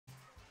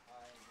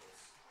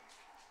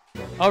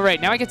All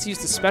right, now I get to use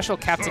the special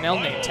Captain L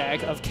name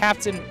tag of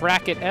Captain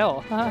Bracket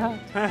L. Oh,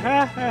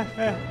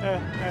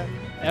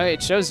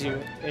 it shows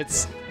you.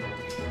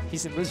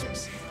 He's in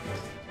losers.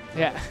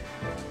 Yeah.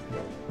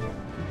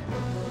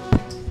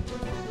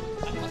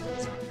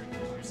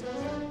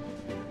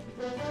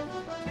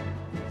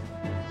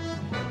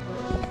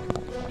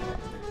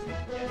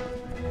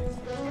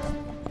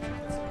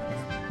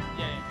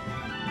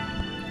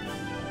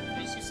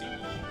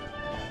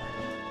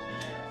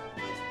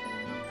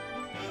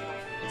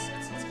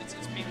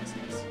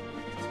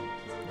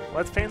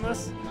 What's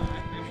painless?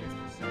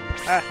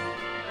 Ah.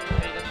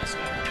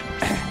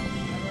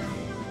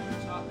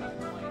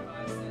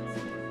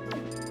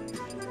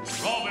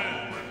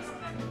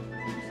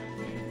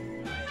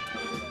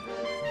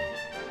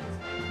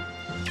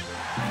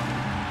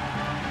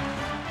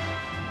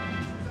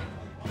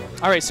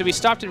 All right, so we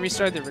stopped and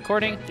restarted the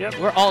recording. Yep.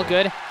 We're all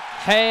good.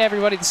 Hey,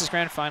 everybody, this is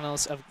Grand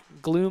Finals of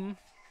GLOOM.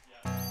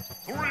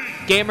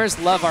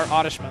 Gamers love our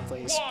Oddish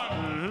monthlies.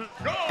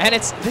 And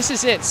this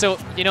is it. So,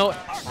 you know,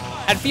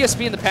 at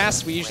VSB in the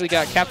past, we usually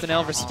got Captain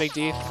L versus Big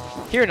D.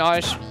 Here in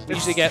Oddish, we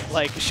usually get,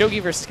 like,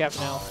 Shoghi versus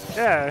Captain L.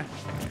 Yeah.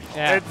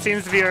 It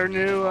seems to be our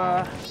new...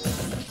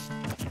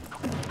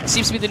 It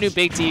seems to be the new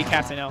Big D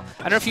Captain L.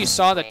 I don't know if you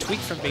saw the tweet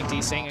from Big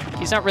D saying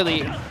he's not really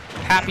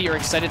happy or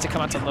excited to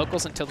come out to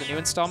locals until the new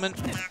installment.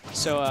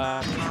 So,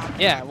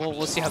 yeah,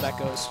 we'll see how that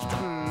goes.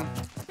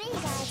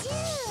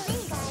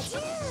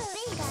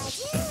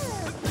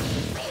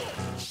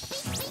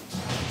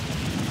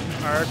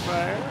 Arc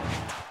fire.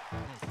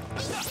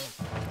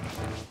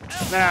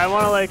 Man, I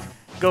want to like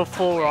go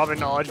full Robin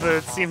knowledge, but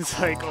it seems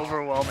like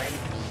overwhelming.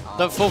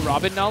 The full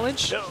Robin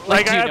knowledge?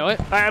 Like, do you know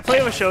it? I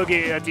play with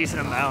Shoghi a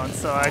decent amount,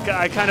 so I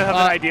kind of have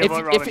an idea of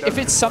what Robin does. If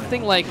it's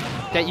something like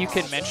that you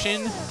can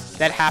mention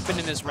that happened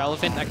and is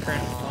relevant in that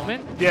current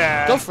moment,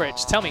 yeah, go for it.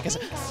 Just tell me,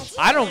 because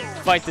I don't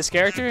fight this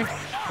character.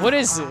 What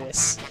is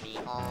this?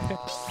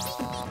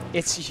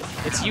 It's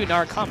you,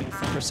 Narukami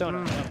from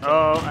Persona.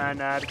 Oh, and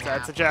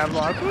that's a jab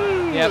block.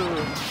 Woo! Yep.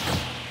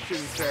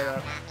 Shooting straight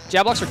up.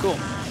 Jab blocks are cool.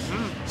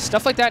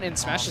 Stuff like that in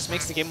Smash just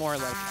makes the game more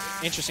like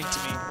interesting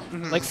to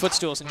me. Like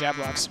footstools and jab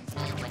blocks.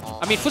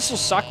 I mean, footstools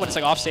suck when it's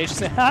like off stage.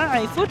 It's like,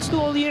 hi,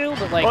 footstool you,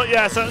 but like. Well,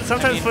 yeah. So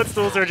sometimes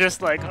footstools are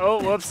just like,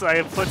 oh, whoops,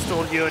 I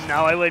footstooled you, and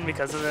now I win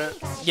because of it.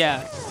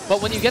 Yeah,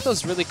 but when you get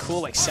those really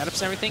cool like setups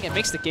and everything, it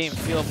makes the game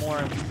feel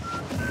more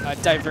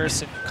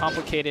diverse and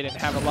complicated and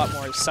have a lot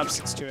more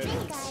substance to it.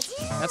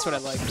 That's what I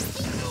like.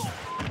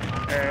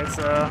 Alright,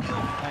 so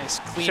nice,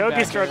 clean.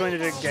 Shoghi's struggling to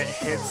get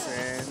hits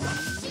in.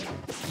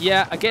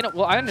 Yeah, again,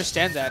 well, I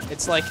understand that.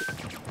 It's like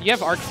you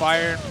have Arc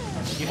Fire,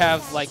 you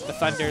have like the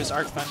Thunders,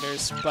 Arc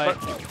Thunders, but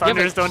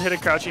Thunders don't hit a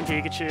crouching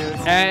Pikachu.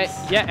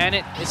 Yeah, and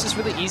it's just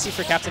really easy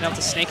for Captain L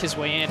to snake his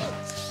way in,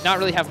 not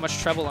really have much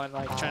trouble on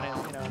like trying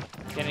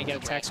to get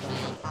attacks going.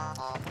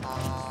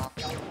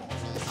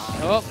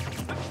 Oh,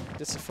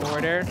 this is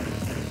forward air.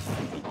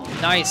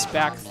 Nice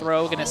back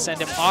throw, gonna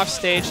send him off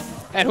stage,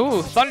 and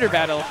ooh, Thunder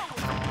Battle.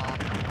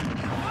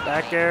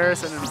 Back air,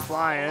 send him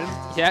flying.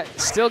 Yeah,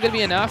 still gonna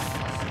be enough.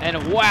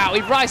 And wow,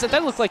 he rises.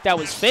 That looked like that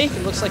was fake.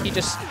 It looks like he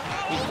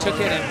took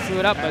it and threw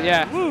it up, but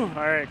yeah. Woo, all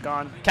right,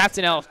 gone.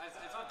 Captain L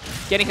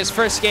getting his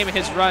first game in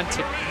his run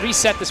to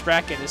reset this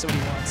bracket is what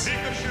he wants.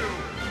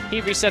 He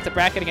reset the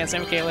bracket against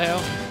MK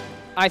Leo.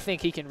 I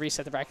think he can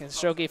reset the bracket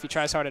against Shoghi if he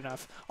tries hard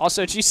enough.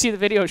 Also, did you see the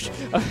video of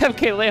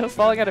MK Leo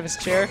falling out of his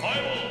chair?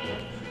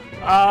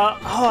 Oh,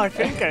 I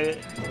think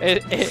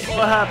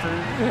what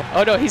happened?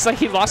 Oh no, he's like,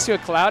 he lost to a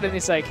cloud and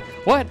he's like,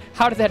 what?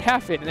 How did that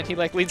happen? And then he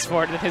like leans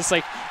forward and his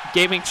like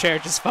gaming chair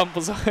just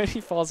fumbles on and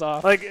he falls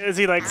off. Like, is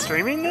he like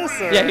streaming this?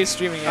 Or? Yeah, he's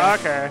streaming it.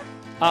 Okay.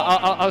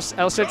 I'll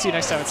show it to you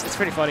next time. It's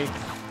pretty funny.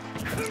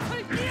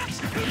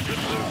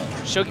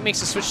 Shoghi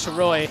makes a switch to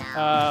Roy.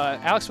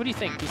 Alex, what do you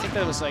think? Do you think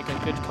that was like a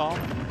good call?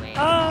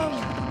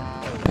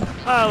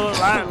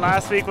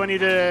 Last week when he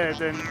did it, it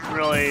didn't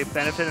really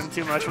benefit him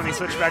too much. When he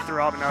switched back to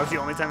Robin, that was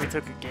the only time he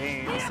took a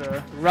game.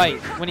 So. Right,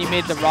 when he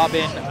made the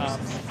Robin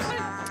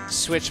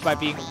switch by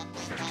being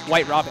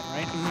White Robin,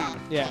 right?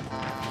 Yeah.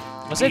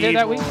 Was I there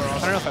that week? I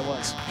don't know if I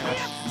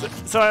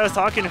was. So I was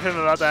talking to him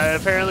about that.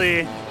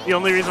 Apparently, the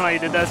only reason why he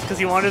did that is because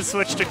he wanted to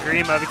switch to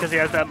Grima because he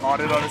has that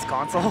modded on his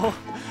console.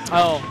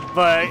 Oh.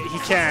 But he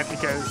can't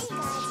because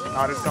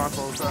not his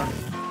console, so.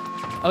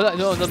 Oh,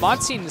 no, the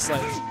mod scene is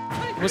like,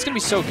 it was going to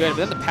be so good, but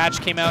then the patch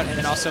came out, and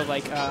then also,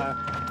 like,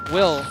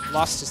 Will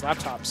lost his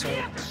laptop, so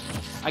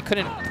I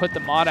couldn't put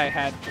the mod I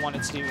had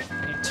wanted to do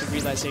into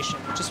realization,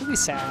 which is really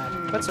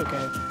sad. That's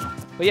okay.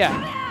 But yeah.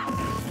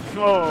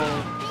 Whoa.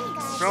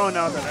 Throwing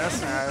out that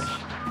S-Smash.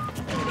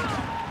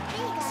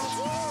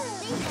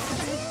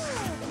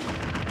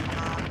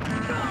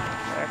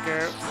 Back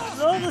air.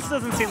 No, this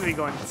doesn't seem to be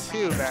going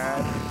too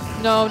bad.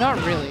 No,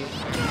 not really.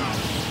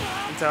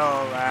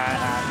 Until that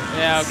happens.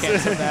 Yeah, okay,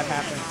 until that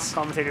happens.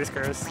 Commentator's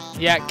curse.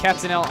 Yeah,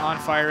 Captain L on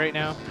fire right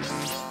now.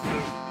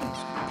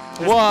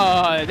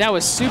 Whoa, that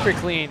was super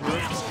clean.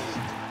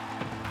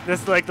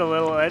 This is like the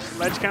little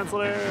ledge cancel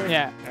there?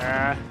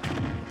 Yeah.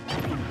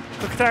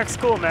 Quick attack's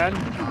cool, man.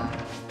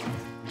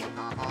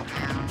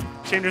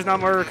 Shame there's not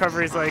more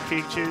recoveries like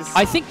Pikachu's.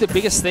 I think the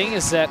biggest thing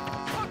is that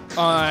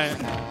on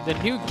the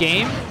new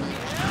game,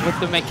 with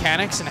the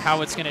mechanics and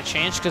how it's going to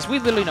change, because we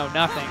literally know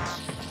nothing.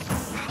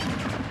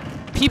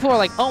 People are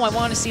like, oh, I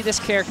want to see this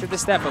character,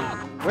 this, that, but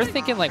we're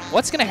thinking like,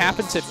 what's going to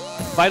happen to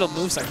vital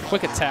moves like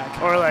quick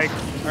attack or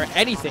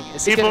anything?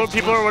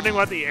 People are wondering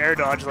what the air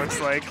dodge looks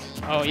like.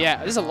 Oh yeah,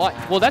 there's a lot.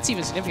 Well, that's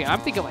even significant. I'm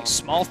thinking like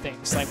small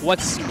things, like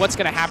what's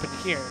going to happen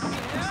here?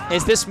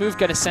 Is this move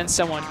going to send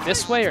someone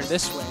this way or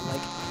this way? Like,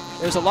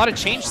 there's a lot of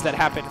changes that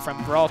happen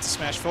from Brawl to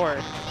Smash 4.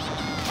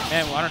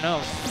 Man, well, I don't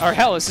know. Or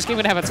hell, is this game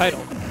going to have a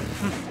title?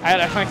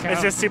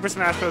 It's just Super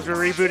Smash Bros. We're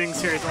rebooting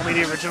series. Only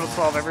the original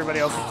 12. Everybody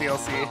else is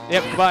DLC.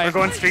 Yep, bye. We're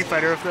going Street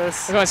Fighter with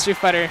this. We're going Street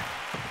Fighter.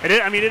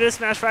 I mean, it is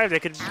Smash 5. They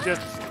could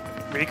just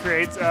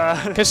recreate.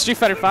 Because Street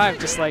Fighter 5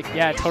 just like,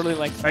 yeah, totally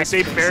like. Like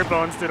they bare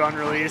bones did on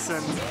release,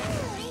 and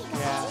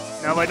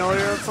yeah. nobody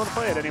else wants to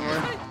play it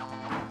anymore.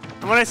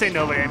 And when I say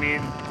nobody, I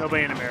mean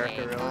nobody in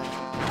America, really.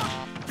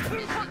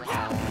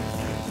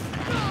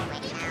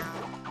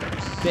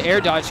 The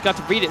air dodge, you got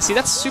to read it. See,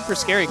 that's super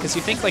scary because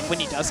you think like when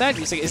he does that,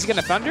 he's like, is he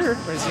gonna thunder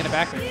or is he gonna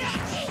back it?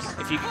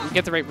 If you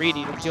get the right read,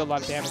 he'll deal a lot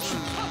of damage.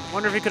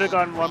 Wonder if he could have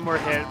gotten one more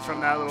hit from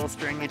that little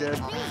string he did.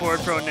 Forward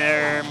throw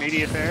nair,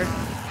 immediate fair.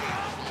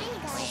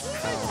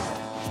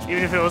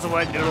 Even if it was a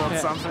wet noodle and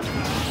something.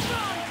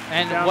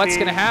 And down what's B.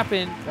 gonna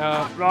happen?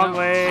 Wrong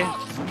way.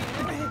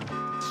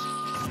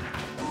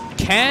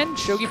 Can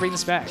Shoghi bring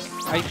this back?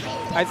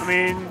 I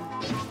mean,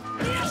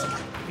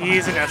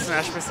 he's an F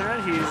Smash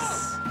percent.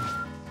 He's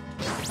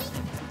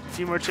a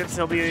few more chips,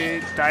 he'll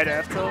be die to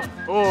F tilt.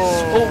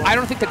 Oh, I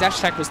don't think the dash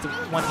attack was the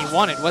one he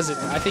wanted, was it?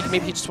 I think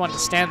maybe he just wanted to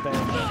stand there.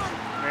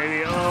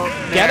 Maybe.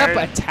 Oh, get up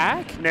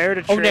attack? Nair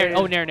to trade.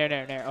 Oh, nair. Oh,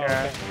 yeah.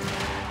 Okay.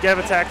 Get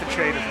up attack to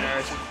trade with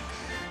Nair.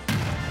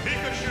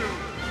 Pikachu.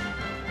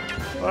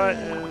 What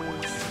is...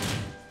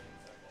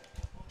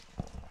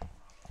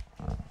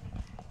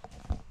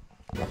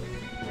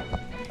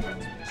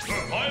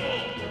 Survival.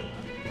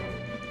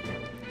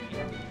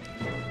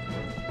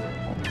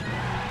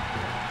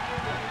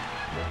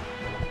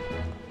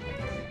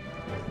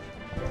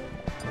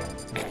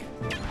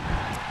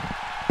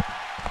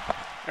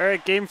 All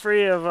right, game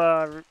free of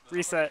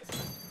reset.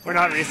 Or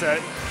not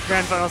reset.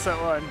 Grand Final Set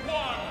 1.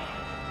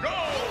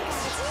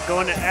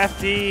 Going to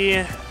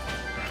FD.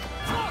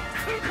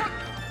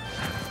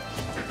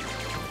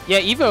 Yeah,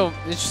 Evo,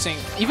 interesting.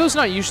 Evo's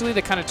not usually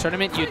the kind of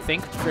tournament you'd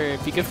think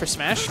be good for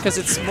Smash, because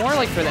it's more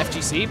like for the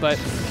FGC, but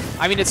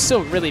I mean, it's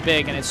still really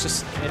big, and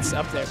it's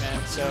up there,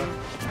 man, so.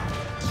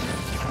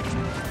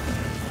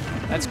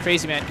 That's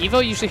crazy, man.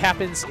 Evo usually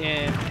happens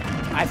in,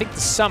 I think,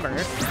 the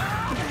summer.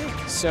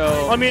 So.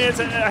 Well, I mean,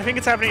 I think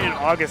it's happening in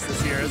August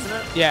this year, isn't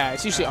it? Yeah,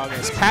 it's usually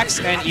August. PAX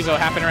and Evo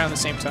happen around the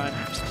same time.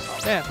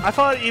 Yeah. I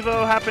thought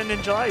Evo happened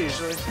in July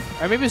usually.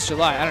 Or maybe it's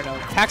July. I don't know.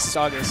 PAX is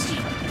August.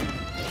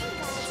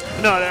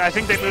 No, I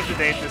think they moved the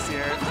date this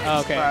year. Oh,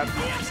 okay.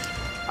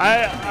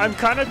 I'm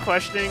kind of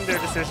questioning their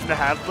decision to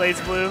have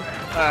Blaze Blue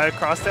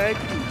cross tag.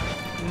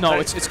 No,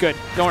 it's good.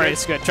 Don't worry,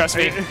 it's good. Trust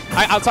me.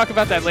 I'll talk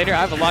about that later.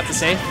 I have a lot to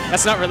say.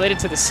 That's not related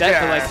to the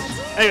set, but like,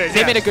 anyways,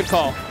 they made a good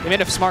call. They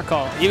made a smart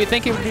call. You would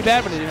think it would be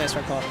bad, but they made a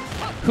smart call.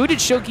 Who did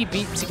Shoghi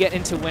beat to get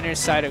into winner's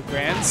side of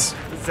Grands?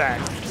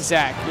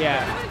 Zach,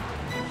 yeah.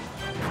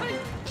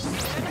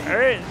 All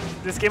right,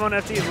 this game on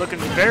FT is looking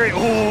very.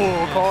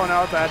 Ooh, calling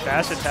out that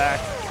dash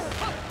attack.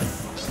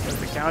 There's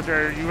the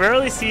counter. You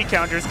rarely see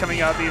counters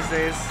coming out these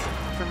days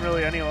from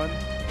really anyone.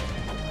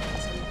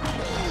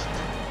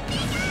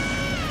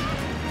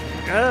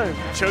 Oh,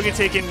 Shoghi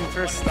taking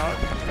first stop.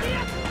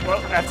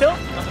 Well, F tilt?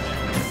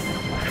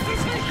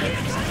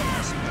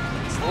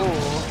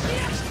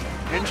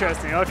 Oh,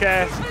 interesting.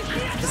 Okay.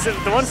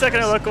 The 1 second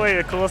I look away,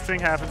 the coolest thing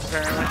happens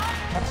apparently.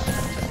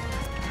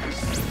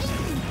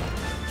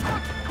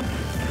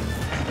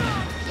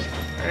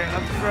 Alright,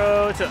 up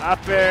throw to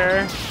up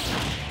air.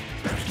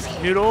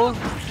 Noodle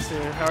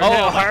to hard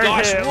my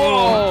gosh, hit.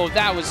 Whoa,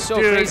 that was so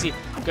crazy.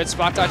 Good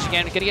spot dodge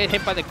again. Gonna get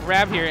hit by the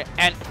grab here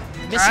and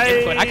missing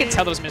input. I can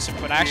tell those missing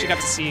input. I actually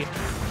got to see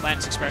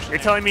Lance' expression. You're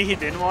telling me he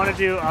didn't want to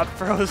do up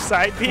throw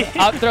side B?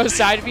 Up throw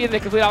side B and the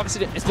complete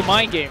opposite. It's the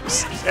mind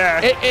games. Yeah.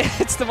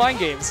 It's the mind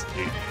games.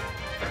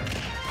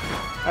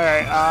 All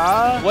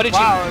right.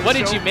 What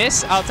did you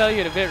miss? I'll tell you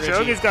in a bit, Richie.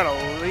 Shoghi's got a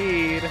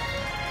lead.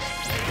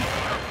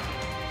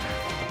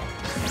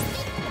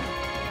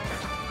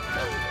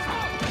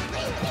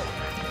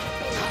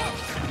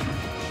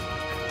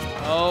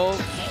 Oh.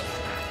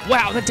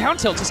 Wow, the down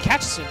tilt just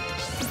catches him.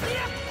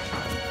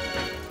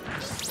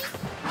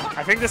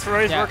 I think this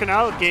Roy is working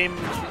out. Game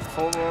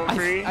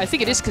 3. I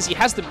think it is because he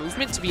has the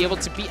movement to be able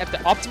to be at the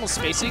optimal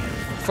spacing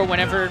for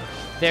whenever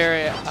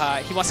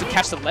he wants to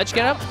catch the ledge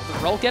get up, the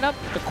roll get up,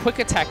 the quick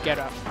attack get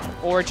up,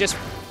 or just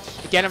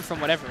get him from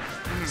whatever.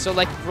 So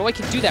like Roy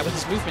can do that with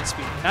his movement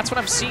speed. And that's what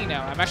I'm seeing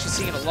now. I'm actually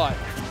seeing it a lot.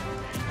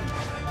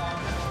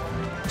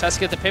 Tries to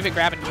get the pivot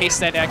grab in case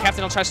that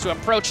Captain L tries to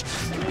approach.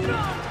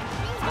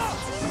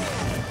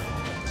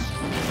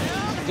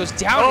 Goes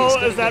down.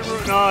 Oh, is that?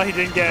 No, he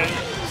didn't get it.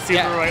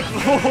 super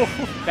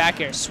white. Back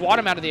air. Swat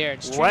him out of the air.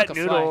 Just treat him Wet like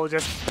a noodle, fly.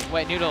 just.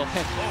 Wet noodle.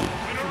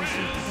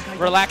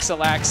 Relax,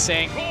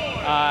 saying,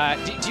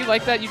 do you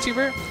like that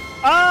YouTuber?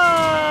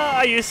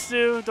 I used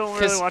to. Don't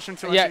really watch him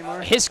too much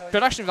anymore. His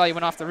production value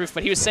went off the roof,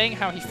 but he was saying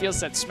how he feels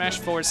that Smash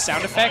 4's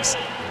sound effects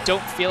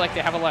don't feel like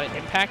they have a lot of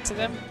impact to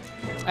them.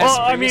 Well,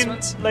 I mean,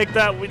 like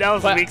that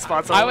was the weak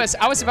spot. So I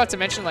was about to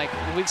mention like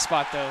the weak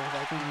spot though,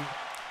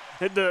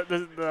 like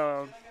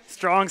the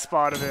strong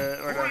spot of it,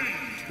 or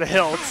the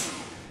hilts.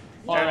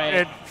 All right.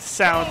 It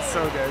sounds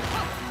so good.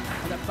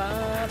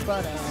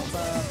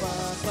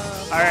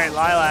 All right,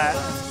 Lilat.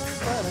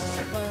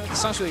 The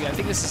song's really good. I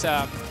think this is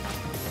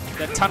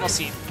the tunnel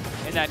scene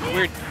in that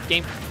weird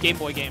Game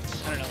Boy game.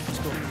 I don't know. It's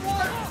cool.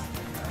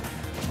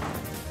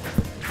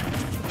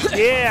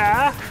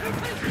 Yeah.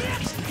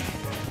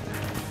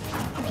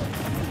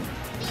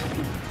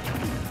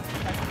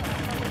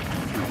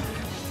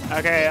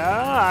 Okay,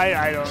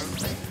 I don't.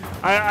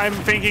 I'm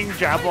thinking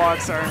jab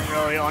blocks aren't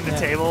really on the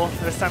table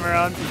this time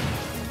around.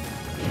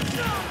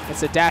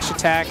 It's a dash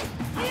attack.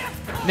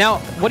 Now,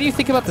 what do you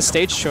think about the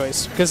stage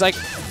choice? Because like,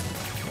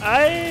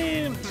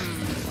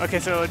 okay,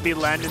 so it would be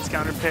Landon's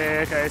counter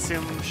pick. I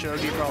assume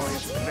Shoghi probably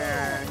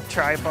banned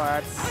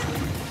triplats,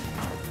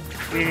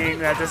 meaning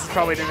that this is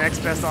probably the next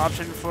best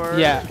option for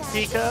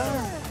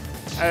Pika,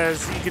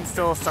 as you can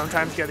still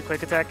sometimes get the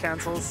quick attack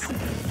cancels.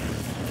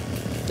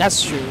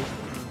 That's true.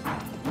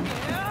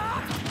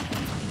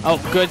 Oh,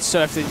 good. So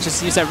I have to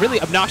just use that really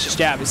obnoxious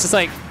jab. It's just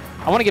like,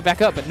 I want to get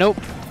back up, but nope.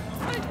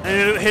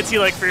 And it hits you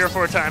like 3 or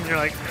 4 times. You're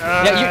like,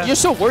 Yeah, you're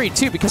so worried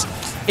too, because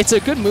it's a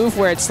good move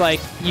where it's like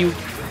you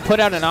put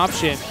out an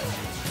option,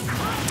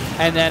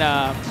 and then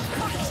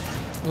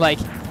like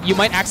you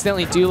might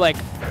accidentally do like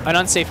an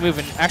unsafe move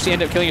and actually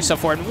end up killing yourself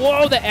for it. And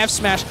whoa, the F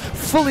smash,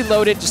 fully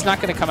loaded, just not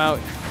going to come out.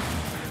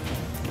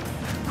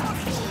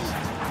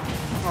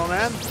 Oh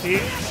man,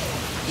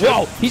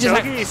 whoa, he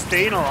just Shoghi's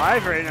staying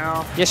alive right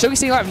now. Yeah, Shoghi's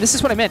staying alive. And this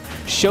is what I meant.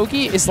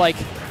 Shoghi is like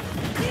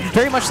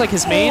very much like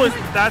his main. Oh,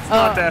 that's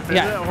not death, is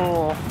it?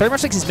 Oh. Very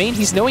much like his main.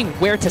 He's knowing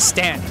where to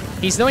stand.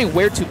 He's knowing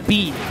where to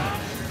be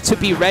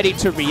ready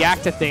to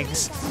react to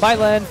things. Bye,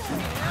 Len.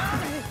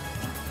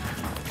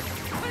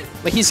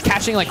 Like he's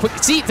catching like quick.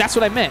 See, that's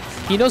what I meant.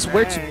 He knows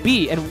where to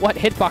be and what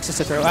hitboxes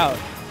to throw out.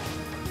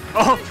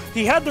 Oh,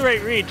 he had the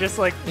right read, just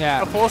like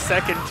a full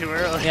second too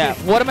early. Yeah.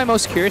 What am I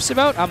most curious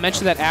about? I'll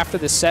mention that after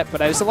this set, but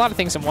there's a lot of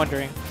things I'm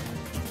wondering.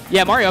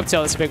 Yeah, Mario up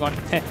tilt is a big one.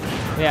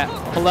 Yeah,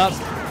 pull up,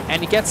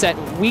 and he gets that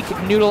weak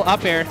noodle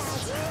up air.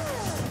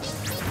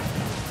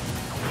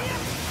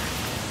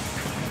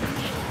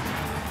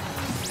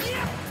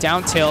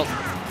 Down tilt.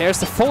 There's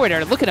the forward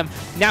air. Look at him.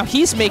 Now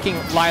he's making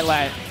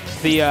Lilat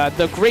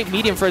the great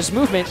medium for his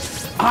movement.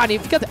 Ah, and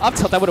if he got the up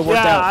tilt, that would have worked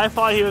out. Yeah, I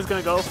thought he was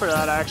going to go for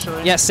that,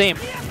 actually. Yeah, same.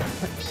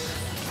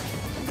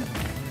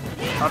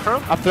 Up throw?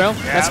 Up throw?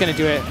 Yeah. That's going to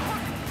do it.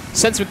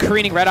 Sends him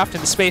careening right off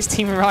into space.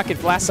 Team Rocket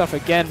blasts off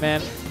again,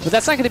 man. But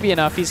that's not going to be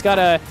enough. He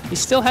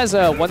still has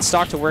one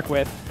stock to work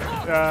with.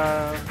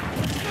 Yeah,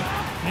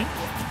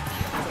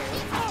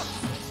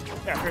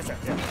 first set,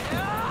 yeah.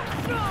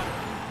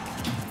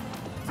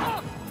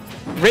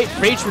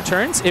 Rage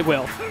returns? It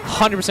will.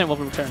 100% will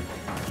return.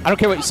 I don't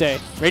care what you say.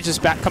 Rage is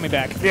coming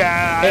back.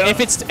 Yeah.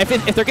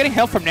 If they're getting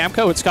help from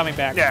Namco, it's coming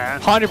back. Yeah.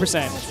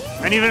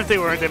 100%. And even if they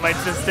weren't, they might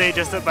just stay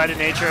just by the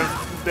nature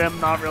of them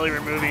not really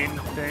removing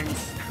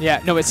things.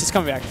 Yeah, no, it's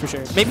coming back for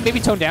sure. Maybe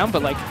toned down,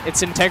 but like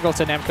it's integral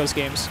to Namco's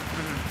games.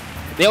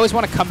 They always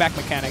want a comeback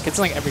mechanic. It's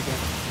like every game.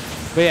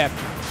 But yeah.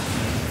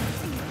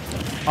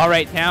 All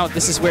right, now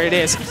this is where it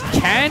is.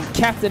 Can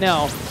Captain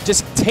L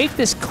just take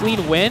this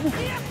clean win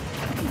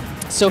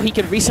so he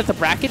can reset the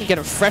bracket and get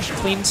a fresh,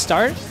 clean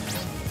start?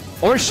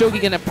 Or is Shoghi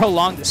going to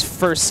prolong this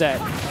first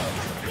set?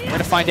 We're going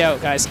to find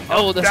out, guys.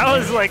 Oh, that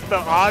was like the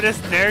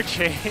oddest nair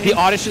chain. The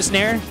oddest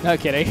nair? No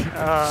kidding.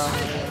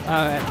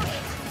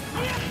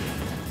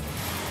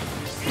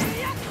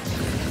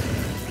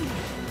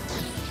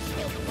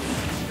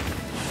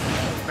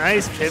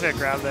 Nice pivot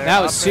grab there.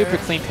 That was super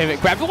clean pivot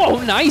grab.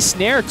 Whoa, nice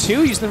nair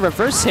too, using the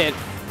reverse hit.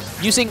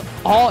 Using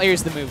all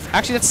areas of the move.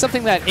 Actually, that's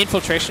something that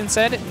Infiltration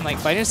said in like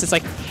fighters. It's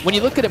like when you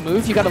look at a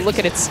move, you got to look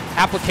at its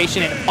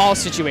application in all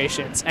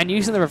situations. And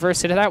using the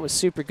reverse hit of that was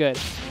super good.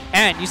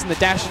 And using the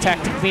dash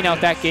attack to clean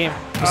out that game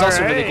was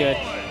also really good.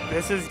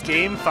 This is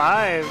game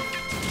 5.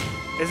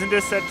 Isn't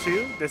this set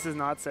 2? This is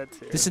not set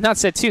 2. This is not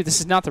set 2. This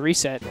is not the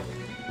reset.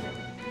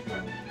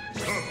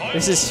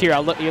 This is here.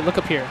 You look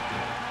up here.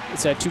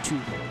 It's a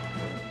 2-2.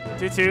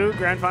 2-2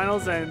 grand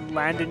finals and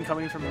Landon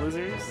coming from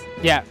losers.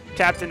 Yeah.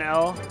 Captain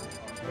L.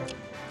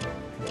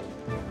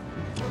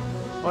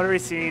 What are we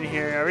seeing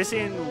here? Are we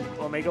seeing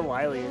Omega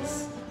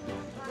Wilies?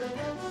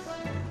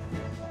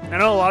 I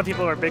know a lot of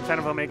people are a big fan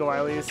of Omega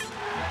Wilies.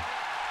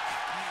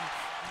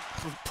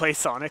 Play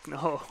Sonic?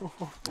 No.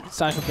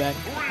 Sonic with Ben.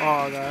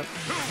 Oh god.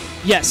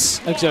 Yes,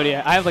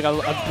 Exodia. I have like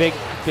a big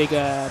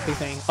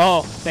thing.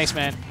 Oh, thanks,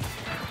 man.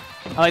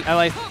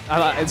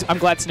 I'm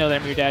glad to know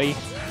that I'm your daddy.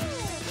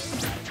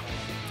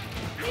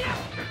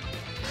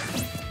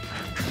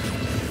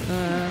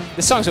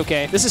 This song's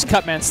okay. This is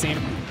Cutman's theme.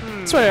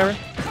 It's whatever.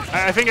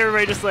 I think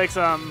everybody just likes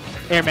Airman.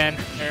 Airman.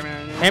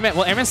 Yeah. Airman.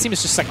 Well, Airman's theme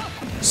is just like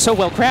so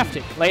well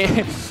crafted. Like,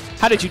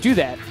 how did you do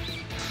that?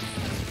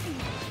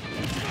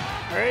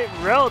 All right,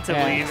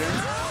 relatively Yeah. even.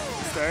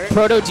 Start.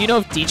 Proto, do you know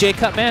of DJ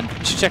Cutman?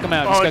 You should check him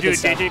out. He's Oh, got dude, good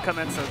stuff. DJ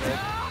Cutman's so good.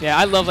 Yeah,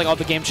 I love like all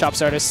the Game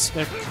Chops artists.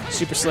 They're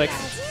super slick.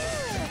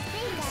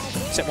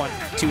 Set 1,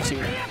 2, 2.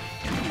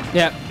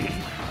 Yeah.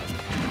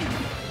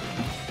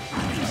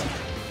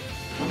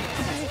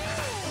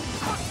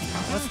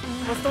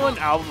 What's the one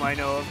album I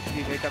know of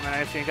DJ Cutman?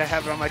 I think I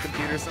have it on my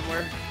computer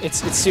somewhere. It's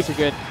super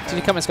good.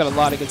 DJ Cutman's got a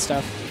lot of good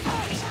stuff.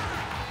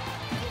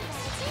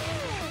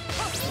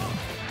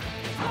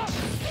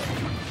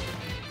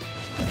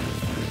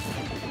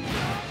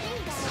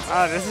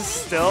 This is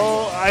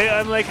still.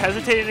 I'm like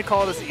hesitating to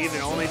call this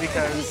even only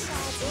because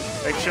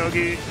like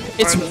Shoghi.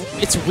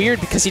 It's weird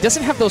because he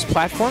doesn't have those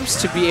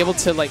platforms to be able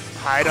to like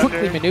Hide quickly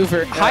under. maneuver,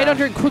 Yeah. hide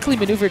under, and quickly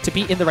maneuver to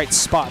be in the right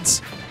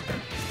spots.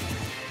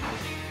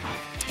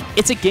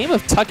 It's a game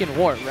of tug and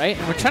war, right?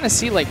 And we're trying to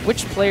see like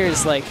which player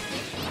is like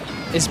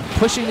is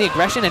pushing the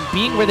aggression and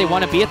being where they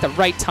want to be at the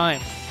right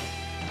time.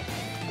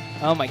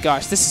 Oh my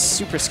gosh, this is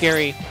super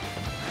scary.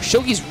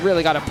 Shoghi's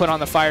really got to put on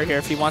the fire here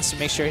if he wants to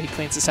make sure he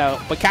cleans this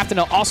out. But Captain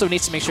O also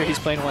needs to make sure he's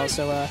playing well.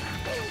 So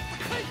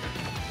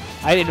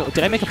I didn't know.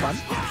 Did I make a pun?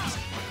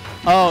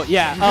 Oh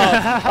yeah.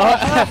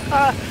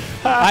 Oh.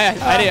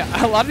 I did.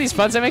 A lot of these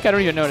puns I make, I don't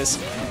even notice.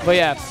 But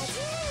yeah.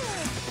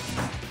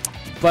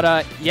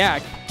 But yeah,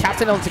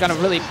 Captain O's gonna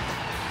really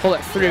pull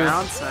it through.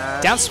 Down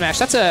smash. Down smash.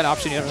 That's an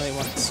option you don't really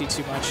want to see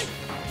too much.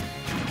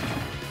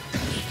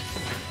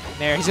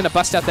 Nair. He's gonna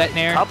bust out that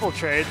Nair. Couple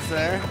trades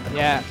there.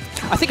 Yeah.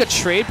 I think a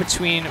trade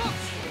between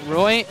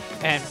Roy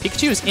and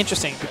Pikachu is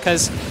interesting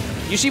because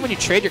usually when you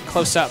trade, you're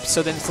close up.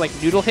 So then it's like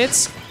noodle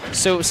hits.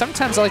 So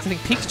sometimes I like to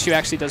think Pikachu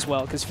actually does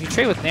well because if you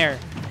trade with Nair,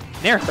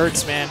 Nair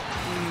hurts, man.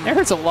 Nair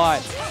hurts a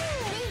lot.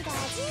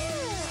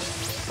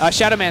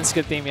 Shadow Man's a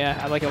good theme, yeah.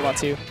 I like it a lot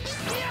too.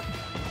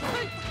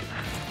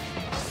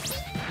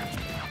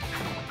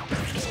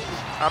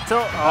 Up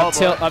tilt. Oh, Up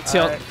tilt, boy. up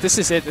tilt. Alright. This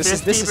is it. This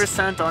is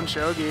 50% on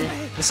Shoghi.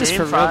 this is Game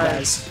for real, 5.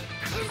 guys.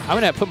 I'm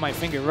gonna put my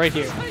finger right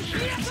here.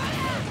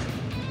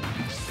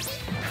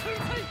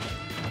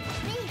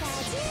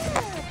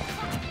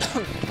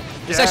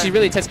 It's Yeah. actually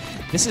really tense.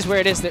 This is where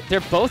it is. They're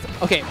both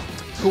okay.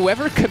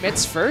 Whoever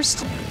commits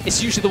first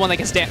is usually the one that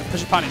gets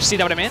push punish. See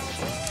that what I meant?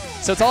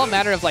 So it's all a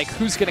matter of like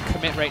who's gonna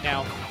commit right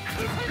now.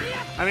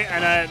 I mean,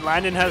 and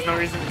Landon has no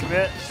reason to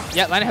commit.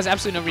 Yeah, Lana has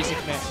absolutely no reason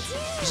to commit.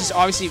 He's just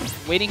obviously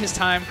waiting his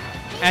time.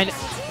 And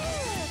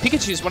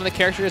Pikachu is one of the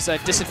characters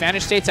that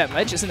disadvantage states at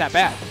ledge isn't that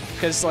bad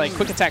because like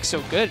quick attack's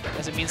so good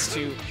as it means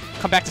to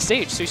come back to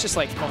stage. So he's just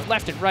like going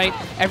left and right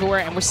everywhere.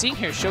 And we're seeing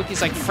here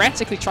Shoghi's like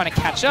frantically trying to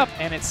catch up,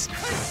 and it's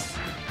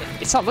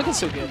not looking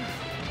so good.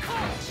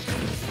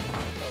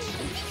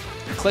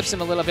 Clips him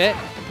a little bit.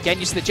 Again,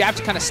 using the jab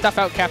to kind of stuff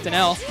out Captain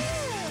L.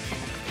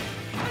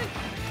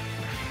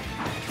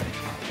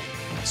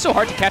 So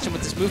hard to catch him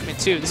with this movement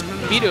too. This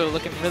Beto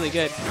looking really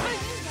good.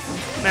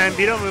 Man,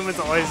 Beto movement's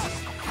always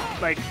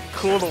like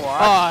cool to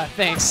watch. Aw,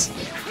 thanks.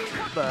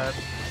 But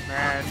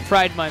man.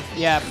 Pride Month,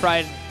 yeah,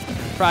 Pride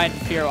and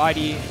PRID,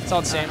 it's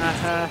all the same.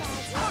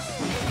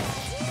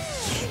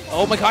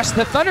 Oh my gosh,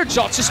 the Thunder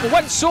Jolt just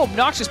went so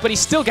obnoxious, but he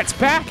still gets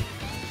back.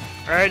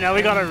 All right, now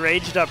we got a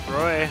raged up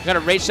Roy. We got a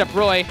raged up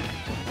Roy.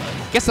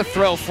 Gets the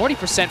throw,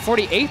 40%,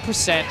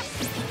 48%.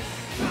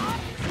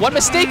 One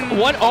mistake,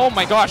 one, oh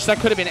my gosh, that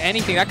could have been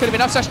anything. That could have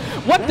been up smash.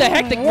 What the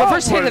heck, the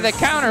reverse hit of the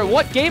counter.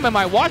 What game am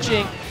I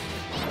watching?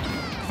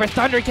 For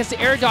Thunder, he gets the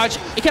air dodge.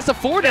 It gets the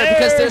forward air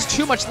because there's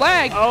too much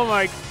lag. Oh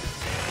my.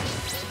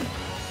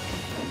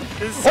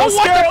 This is so Oh,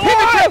 what scary.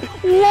 the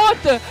pivot? What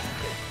the?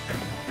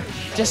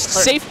 Just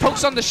safe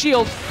pokes on the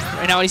shield.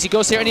 Right now, as he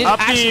goes there, and he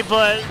Uppy,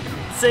 but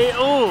say,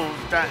 oh,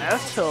 that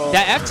F tilt.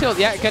 that F tilt,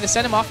 yeah, gonna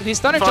send him off. These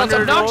Thunder Jolts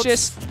Thunder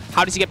obnoxious.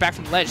 How does he get back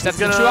from the ledge? That's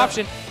the true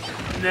option.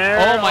 There.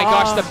 Oh my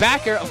gosh, the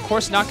backer, of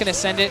course, not gonna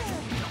send it.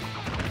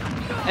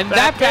 And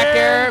that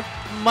backer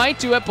might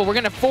do it, but we're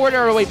gonna forward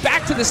our way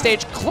back to the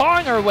stage,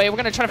 clawing our way. We're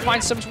gonna try to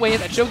find some way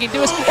that Shoghi can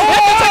do us. Oh,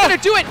 that's not gonna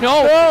do it.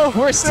 No,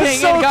 we're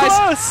staying in, guys.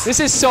 Close. This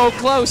is so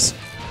close.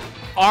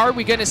 Are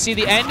we gonna see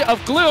the end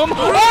of Gloom,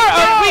 or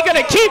are we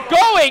gonna keep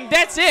going?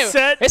 That's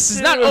it. This is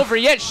not over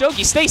yet.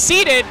 Shoghi, stay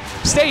seated.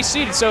 Stay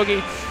seated,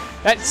 Shoghi.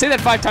 Say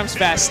that 5 times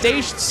fast.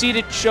 Stay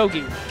seated,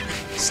 Shoghi.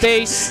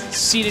 Stay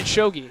seated,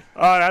 Shoghi.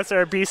 Oh, that's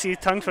our BC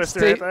tongue twister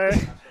right there.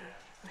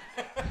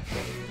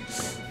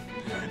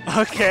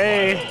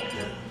 Okay.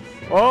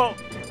 Oh.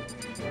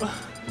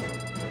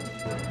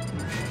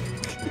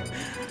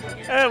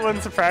 That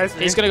wouldn't surprise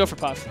me. He's gonna go for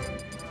Puff.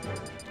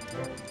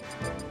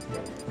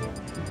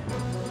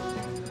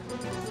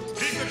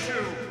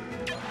 Pikachu.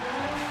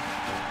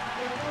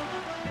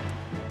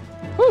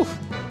 Whew.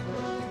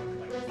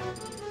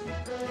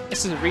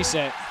 This is a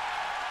reset.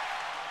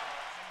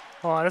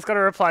 Hold on, I just gotta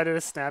reply to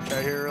this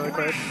Snapchat here really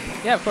quick.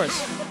 Yeah, of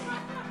course.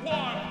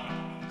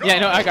 Yeah,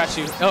 no, I got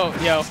you. Oh,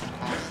 yo.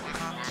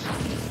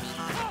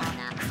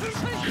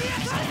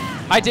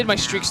 I did my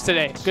streaks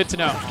today. Good to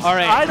know. All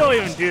right. I don't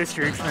even do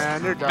streaks,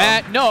 man. They're dumb.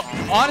 Matt, no,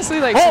 honestly,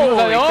 like,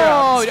 Holy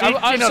oh,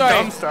 crap. I'm Speaking of sorry.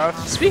 dumb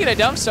stuff. Speaking of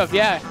dumb stuff,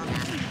 yeah.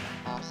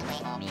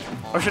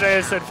 Or should I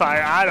have said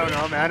fire? I don't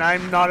know, man.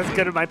 I'm not as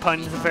good at my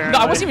puns, apparently. No,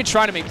 I wasn't even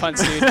trying to make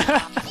puns, dude.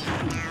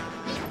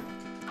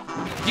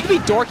 You can be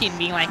dorky and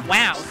being like,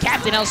 wow,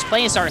 Captain L's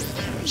plays are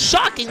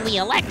shockingly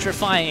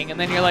electrifying. And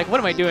then you're like, what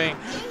am I doing?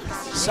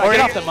 So get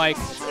off the mic.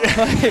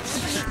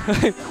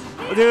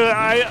 Dude,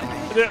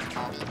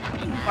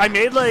 I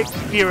made like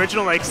the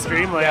original like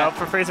stream layout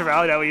for Fraser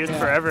Valley that we used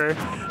forever.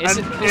 And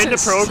in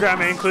the program,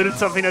 I included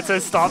something that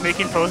says "Stop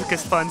making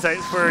focus puns"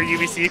 for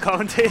UBC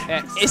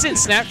commentators. Isn't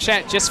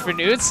Snapchat just for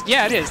nudes?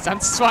 Yeah, it is.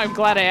 That's why I'm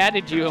glad I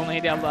added you only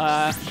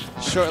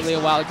shortly a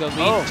while ago.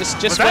 Lee.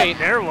 Just wait.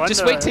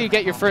 Just wait till you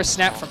get your first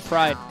snap from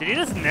Pride. Did he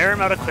just nair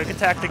him out of quick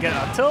attack to get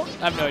up tilt?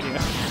 I have no idea.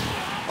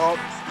 Oh.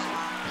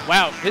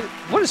 Wow,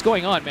 what is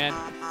going on, man?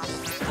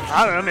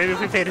 I don't know. Maybe if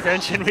we paid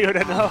attention, we would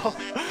have known.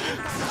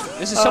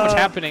 This is so much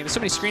happening. There's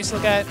so many screens to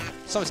look at.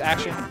 So much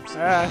action.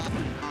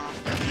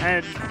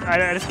 And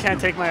I just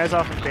can't take my eyes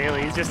off of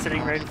Bailey. He's just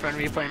sitting right in front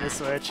of me playing the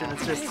Switch, and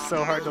it's just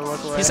so hard to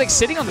look away. He's like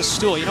sitting on the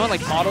stool. You know when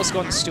like models go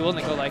on the stool and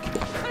they go like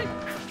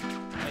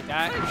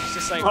that? He's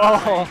just like...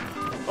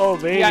 Oh,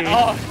 baby.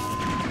 Yeah,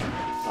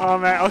 oh,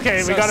 man.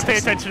 Okay, so we got to pay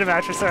sexy. attention to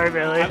matches. Sorry,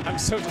 Bailey. I'm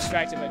so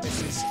distracted by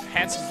just these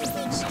handsome good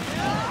looks.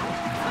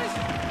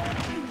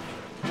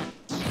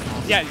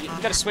 Yeah, you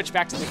got to switch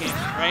back to the game,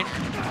 right?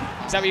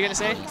 Is that what you're going to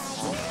say?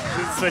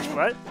 Switch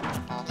what?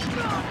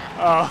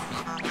 Oh.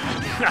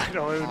 I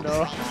don't even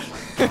know.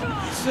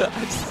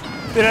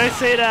 Did I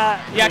say that?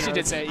 You actually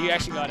did say it. You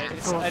actually got it.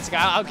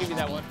 I'll give you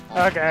that one.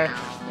 Okay.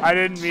 I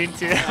didn't mean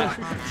to.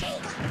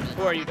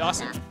 Who are you,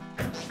 Dawson?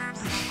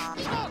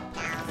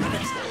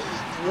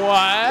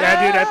 What?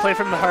 Yeah, dude, I play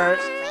from the heart.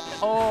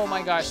 Oh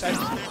my gosh.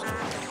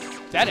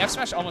 That F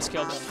smash almost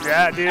killed him.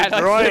 Yeah, dude, At,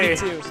 like, Roy.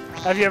 32.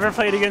 Have you ever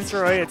played against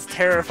Roy? It's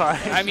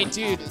terrifying. I mean,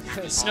 dude,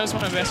 Snow's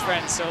one of my best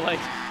friends, so like,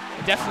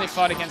 I definitely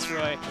fought against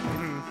Roy.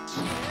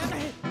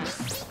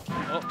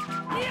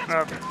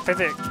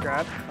 Pivot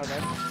grab.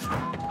 Okay.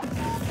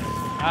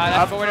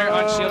 That forwarder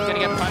on shield gonna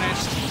get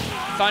punished.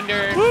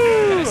 Thunder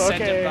gonna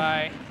send him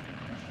by.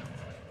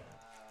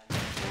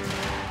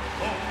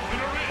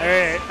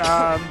 Alright,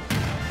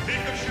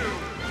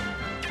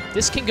 Pikachu.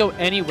 This can go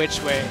any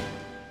which way.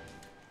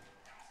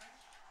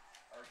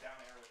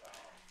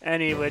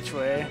 any which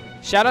way.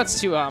 Shoutouts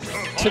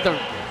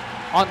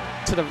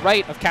to the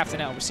right of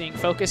Captain L. We're seeing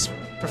Focus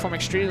perform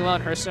extremely well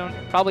in Hearthstone.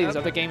 Probably his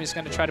other game is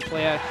going to try to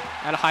play at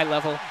a high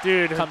level.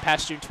 Dude, come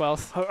past June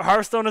 12th.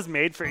 Hearthstone is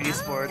made for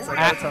esports. I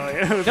gotta tell you,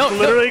 it's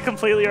literally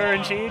completely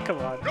RNG. Come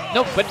on.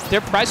 No, but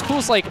their prize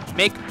pools like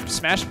make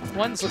Smash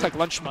ones look like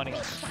lunch money.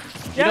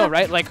 You know,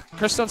 right? Like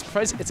Hearthstone's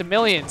prize, it's a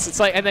millions. It's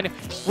like, and then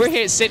we're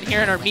here sitting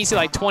here in our measly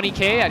like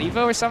 20K at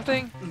Evo or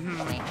something.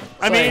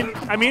 I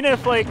mean,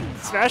 if like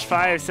Smash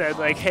 5 said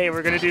like, hey,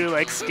 we're gonna do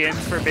like skins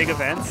for big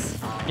events,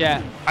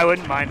 yeah, I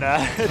wouldn't mind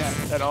that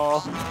at all.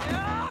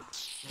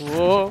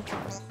 Whoa.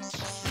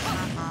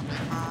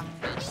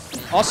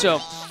 Also,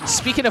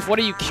 speaking of what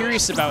are you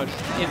curious about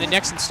in the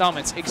next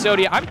installments,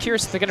 Exodia, I'm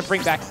curious if they're gonna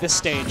bring back this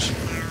stage.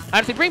 And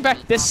if they bring back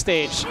this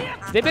stage,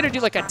 they better do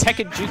like a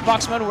Tekken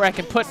jukebox mode where I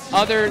can put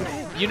other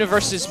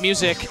universes'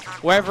 music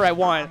wherever I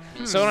want,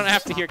 so I don't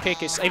have to hear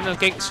KK. Even though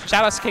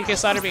shoutouts to KK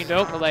Slider being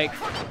dope, but like,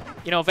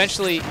 you know,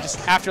 eventually,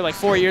 just after like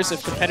 4 years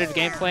of competitive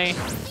gameplay,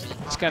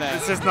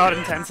 it's just not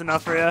intense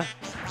enough for you.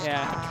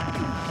 Yeah.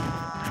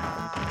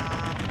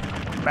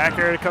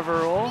 Backer to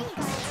cover roll.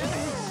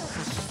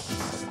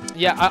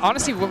 Yeah,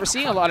 honestly, what we're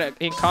seeing a lot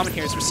in common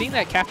here is we're seeing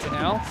that Captain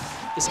L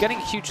is getting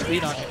a huge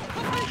lead on him.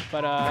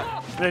 But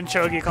then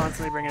Shoghi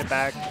constantly bringing it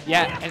back.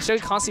 Yeah, and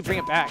Shoghi constantly bring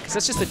it back because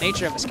that's just the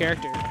nature of his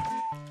character.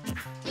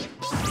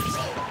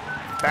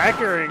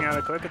 Backering out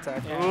a quick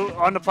attack. Yeah. Ooh,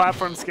 on the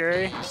platform,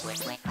 scary.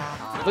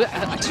 But,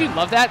 did you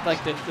love that?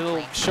 Like the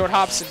little short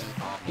hops and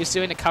he was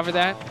doing to cover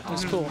that. It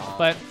was cool.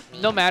 But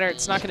no matter,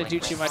 it's not going to do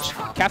too much.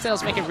 Captain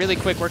L's making really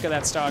quick work of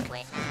that stock.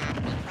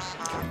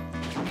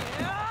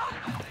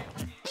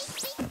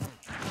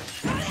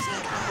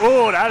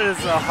 Oh, that is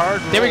a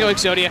hard roll. There we go,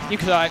 Exodia. You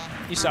saw it.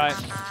 You saw it.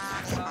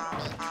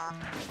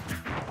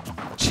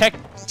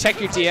 Check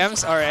your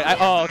DMs. All right.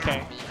 Oh,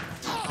 okay.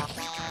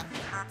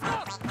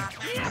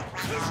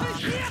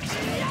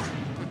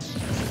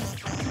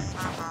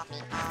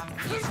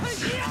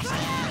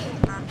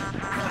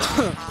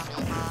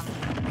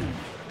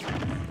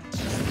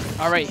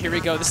 All right, here we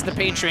go. This is the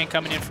pain train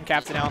coming in from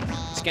Captain L.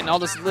 He's getting all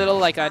those little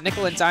like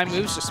nickel and dime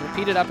moves, just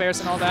repeated up airs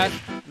and all that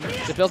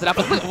to build it up.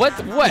 What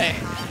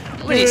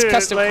are these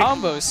custom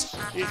combos?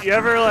 You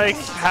ever like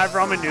have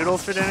ramen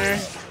noodles for dinner?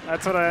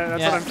 That's what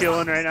I'm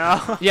feeling right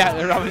now. Yeah,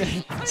 they're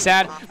ramen.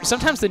 Sad.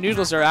 Sometimes the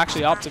noodles are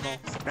actually optimal.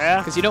 Yeah.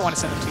 Because you don't want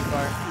to send them too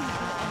far.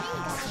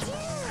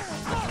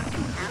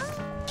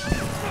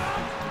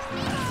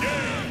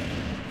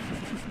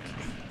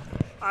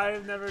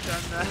 I've never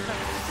done that.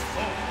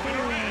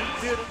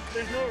 Dude,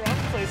 there's no wrong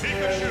place in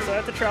where I live, so I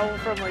have to travel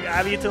from like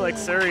Abbey to like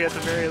Surrey at the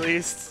very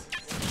least.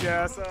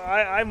 Yeah, so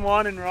I'm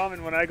wanting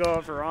ramen when I go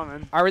out for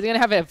ramen. Are we gonna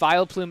have a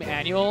Vileplume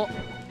annual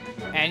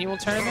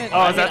tournament?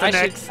 Oh, is that the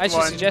next I should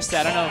one? suggest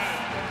that. I don't know.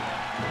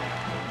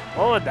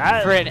 What would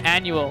that? For an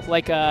annual,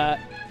 like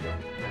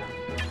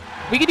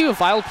we could do a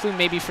Vileplume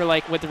maybe for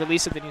like with the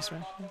release of the new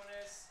Smash.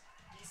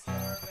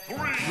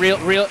 Real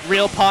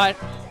pot.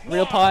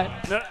 No,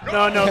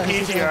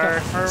 PGR.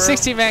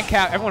 60-man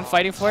cap. Everyone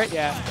fighting for it.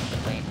 Yeah.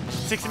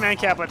 60-man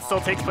cap, but still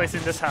takes place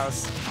in this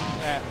house.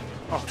 Yeah.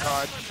 Oh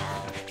God.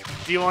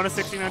 Do you want a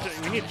 60-man?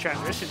 We need a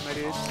transition, my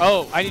dude.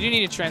 Oh, I do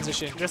need a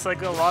transition. Just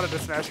like a lot of the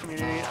Smash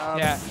community.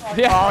 Yeah.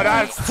 Oh,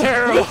 that's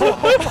terrible.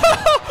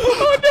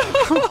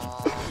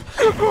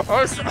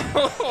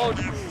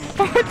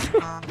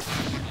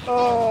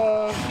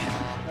 Oh.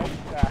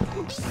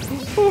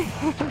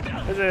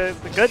 Is it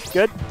good?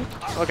 Good.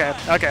 Okay.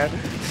 Okay.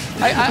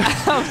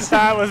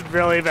 That was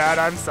really bad.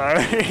 I'm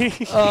sorry.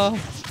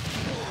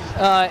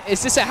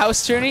 Is this a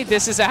house journey?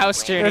 This is a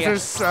house journey. This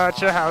is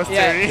such a house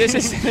journey.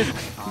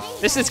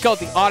 This is called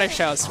the Oddish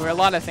House, where a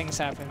lot of things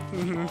happen.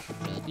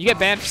 You get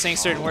banned for saying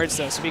certain words,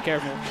 though, so be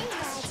careful.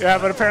 Yeah,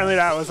 but apparently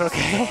that was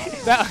okay.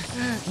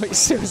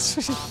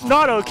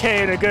 Not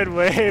okay in a good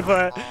way,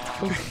 but...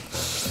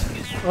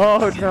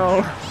 Oh,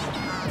 no.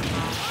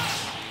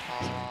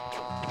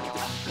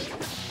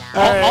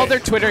 All their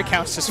Twitter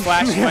accounts just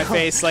flash in my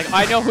face. Like,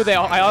 I know who they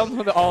all. I know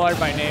who they all are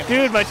by name.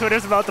 Dude, my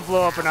Twitter's about to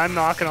blow up, and I'm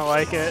not gonna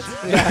like it.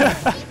 Yeah.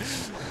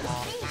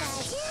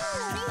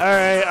 All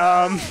right.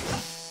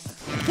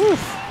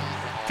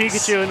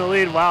 Pikachu in the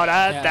lead. Wow,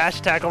 that dash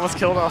attack almost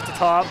killed off the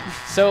top.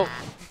 So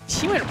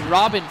he went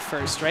Robin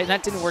first, right? And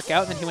that didn't work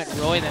out. And then he went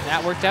Roy, and then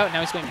that worked out. And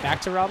now he's going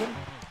back to Robin.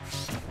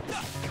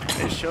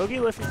 Is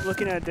Shoghi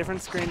looking at a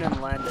different screen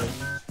than Landon?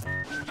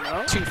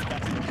 No?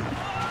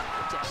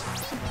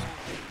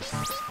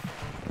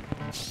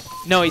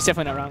 No, he's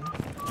definitely not wrong.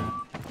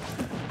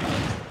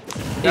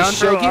 Is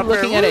Shoghi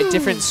looking at a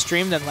different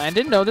stream than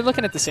Landon? No, they're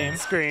looking at the same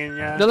screen.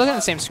 Yeah, they're looking at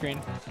the same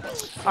screen.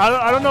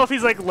 I don't know if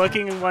he's like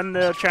looking when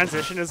the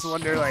transition is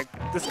when they're like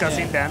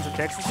discussing bans and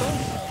ticks and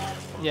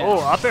stuff. Yeah. Oh,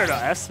 up air to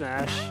F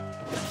smash.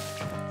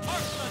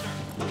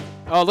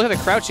 Oh, look at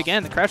the crouch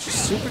again. The crouch is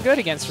super good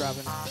against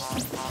Robin.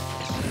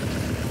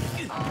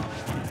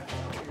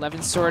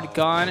 11 sword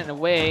gone and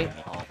away.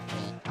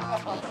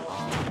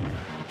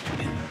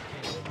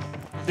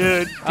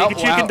 Dude,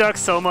 Pikachu conducts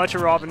so much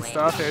of Robin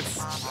stuff, it's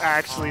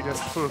actually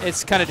just... Oof.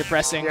 It's kind of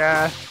depressing.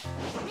 Yeah.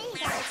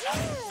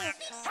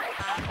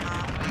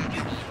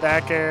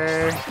 Back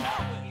air.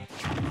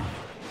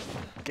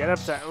 Get up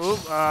that. Oop,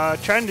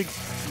 trying to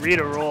read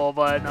a roll,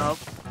 but nope.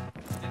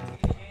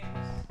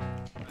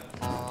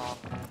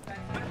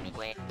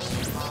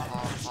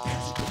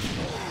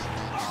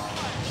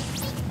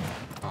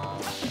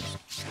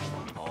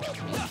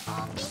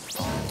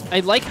 I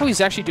like how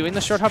he's actually doing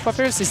the short hop up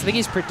airs. I think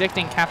he's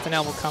predicting Captain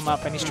L will come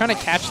up, and he's trying to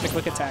catch the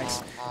quick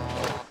attacks.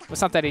 It's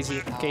not that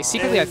easy. Okay,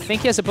 secretly, I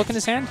think he has a book in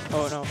his hand.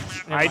 Oh, no.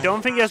 I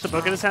don't think he has the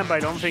book in his hand, but I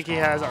don't think he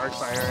has Arc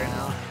Fire right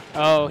now.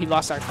 Oh, he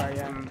lost Arc Fire,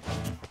 yeah.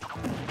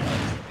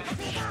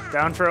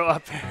 Down throw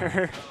up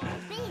air.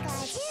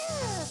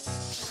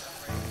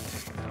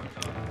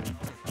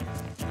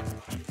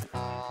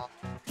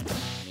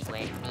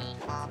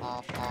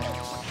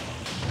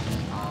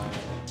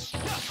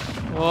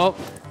 Well,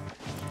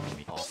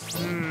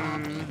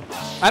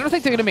 I don't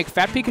think they're going to make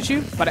Fat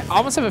Pikachu, but I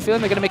almost have a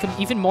feeling they're going to make him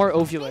even more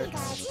ovular.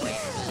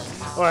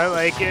 Oh, I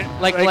like it.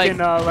 Like in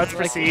Let's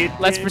Proceed.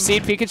 Let's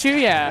Proceed Pikachu,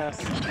 yeah.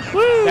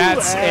 Woo!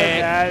 That's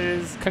it. That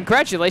is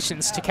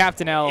Congratulations to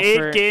Captain L.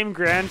 8-game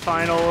grand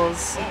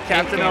finals.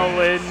 Captain L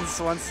wins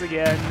once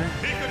again.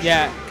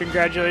 Yeah.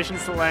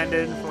 Congratulations to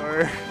Landon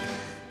for...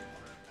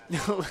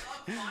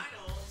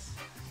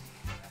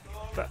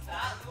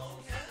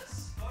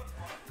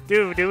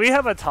 Dude, do we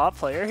have a top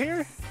player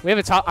here? We have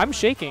a top... I'm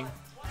shaking.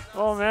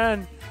 Oh,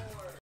 man.